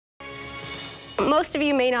Most of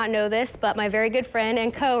you may not know this, but my very good friend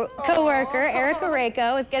and co-worker, Erica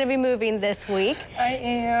Rako, is going to be moving this week. I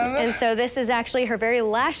am. And so this is actually her very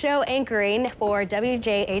last show anchoring for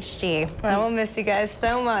WJHG. I will miss you guys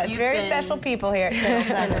so much. Very special people here at Channel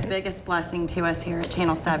 7. You've been the biggest blessing to us here at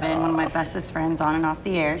Channel 7, one of my bestest friends on and off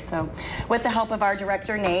the air. So with the help of our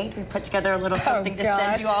director, Nate, we put together a little something to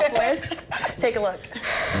send you off with. Take a look.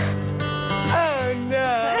 Oh,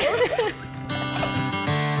 no.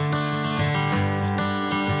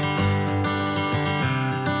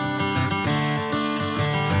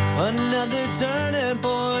 Another turning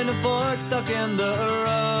point, a fork stuck in the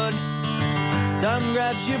road. Time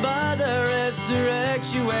grabs you by the wrist,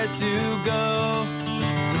 directs you where to go.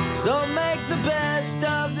 So make the best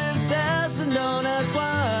of this test and don't ask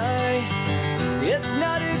why. It's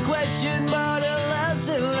not a question, but a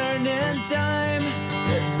lesson learned in time.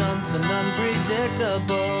 It's something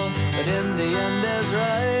unpredictable, but in the end is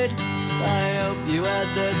right. I hope you had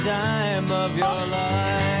the time of your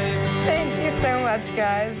life. Thank you so much,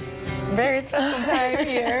 guys. Very special time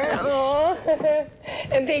here.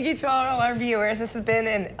 And thank you to all our viewers. This has been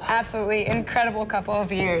an absolutely incredible couple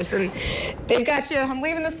of years. And they've got you. I'm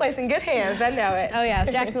leaving this place in good hands. I know it. Oh, yeah.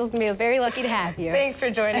 Jacksonville's going to be very lucky to have you. Thanks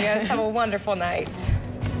for joining us. Have a wonderful night.